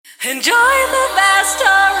Enjoy the vast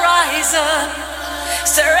horizon.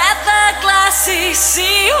 Stare at the glassy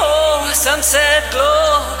sea. Oh, sunset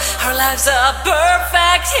glow. Our lives are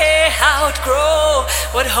perfect. Here, outgrow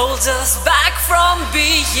what holds us back from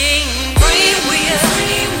being free. We're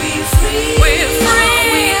free. We're free. We're free.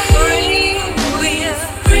 We're free. We're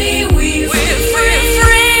free. We're free. We're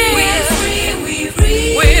free. We're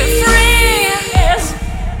free. We're free. Yes.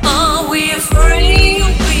 Oh, we're free.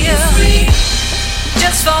 We're free.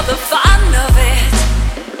 Just for the fun of it,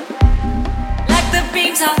 like the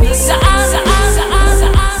beams of the sun.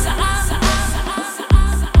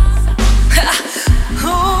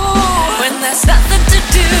 When there's nothing to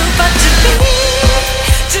do but to be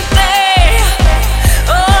today.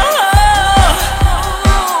 Oh,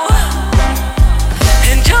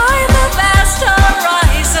 enjoy the vast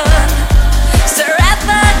horizon. Stare at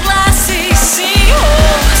the glassy sea. Oh,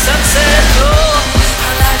 sunset glow.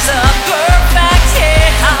 Our lives are perfect.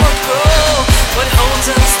 Yeah, outgrow what holds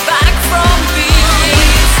us back from being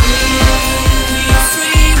free. We're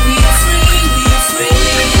free. We're free. We're free.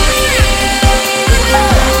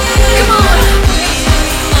 Come on.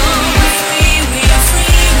 We're free. We're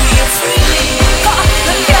free. We're free.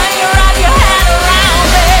 Can you wrap your head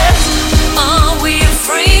around it? Oh, we're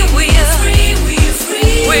free. We're free. We're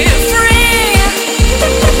free. We're free.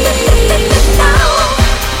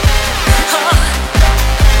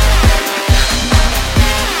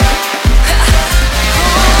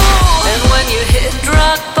 And when you hit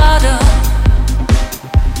rock bottom,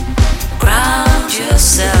 ground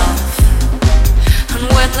yourself. And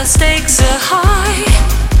when the stakes are high,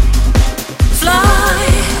 fly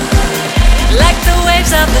like the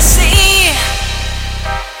waves of the sea.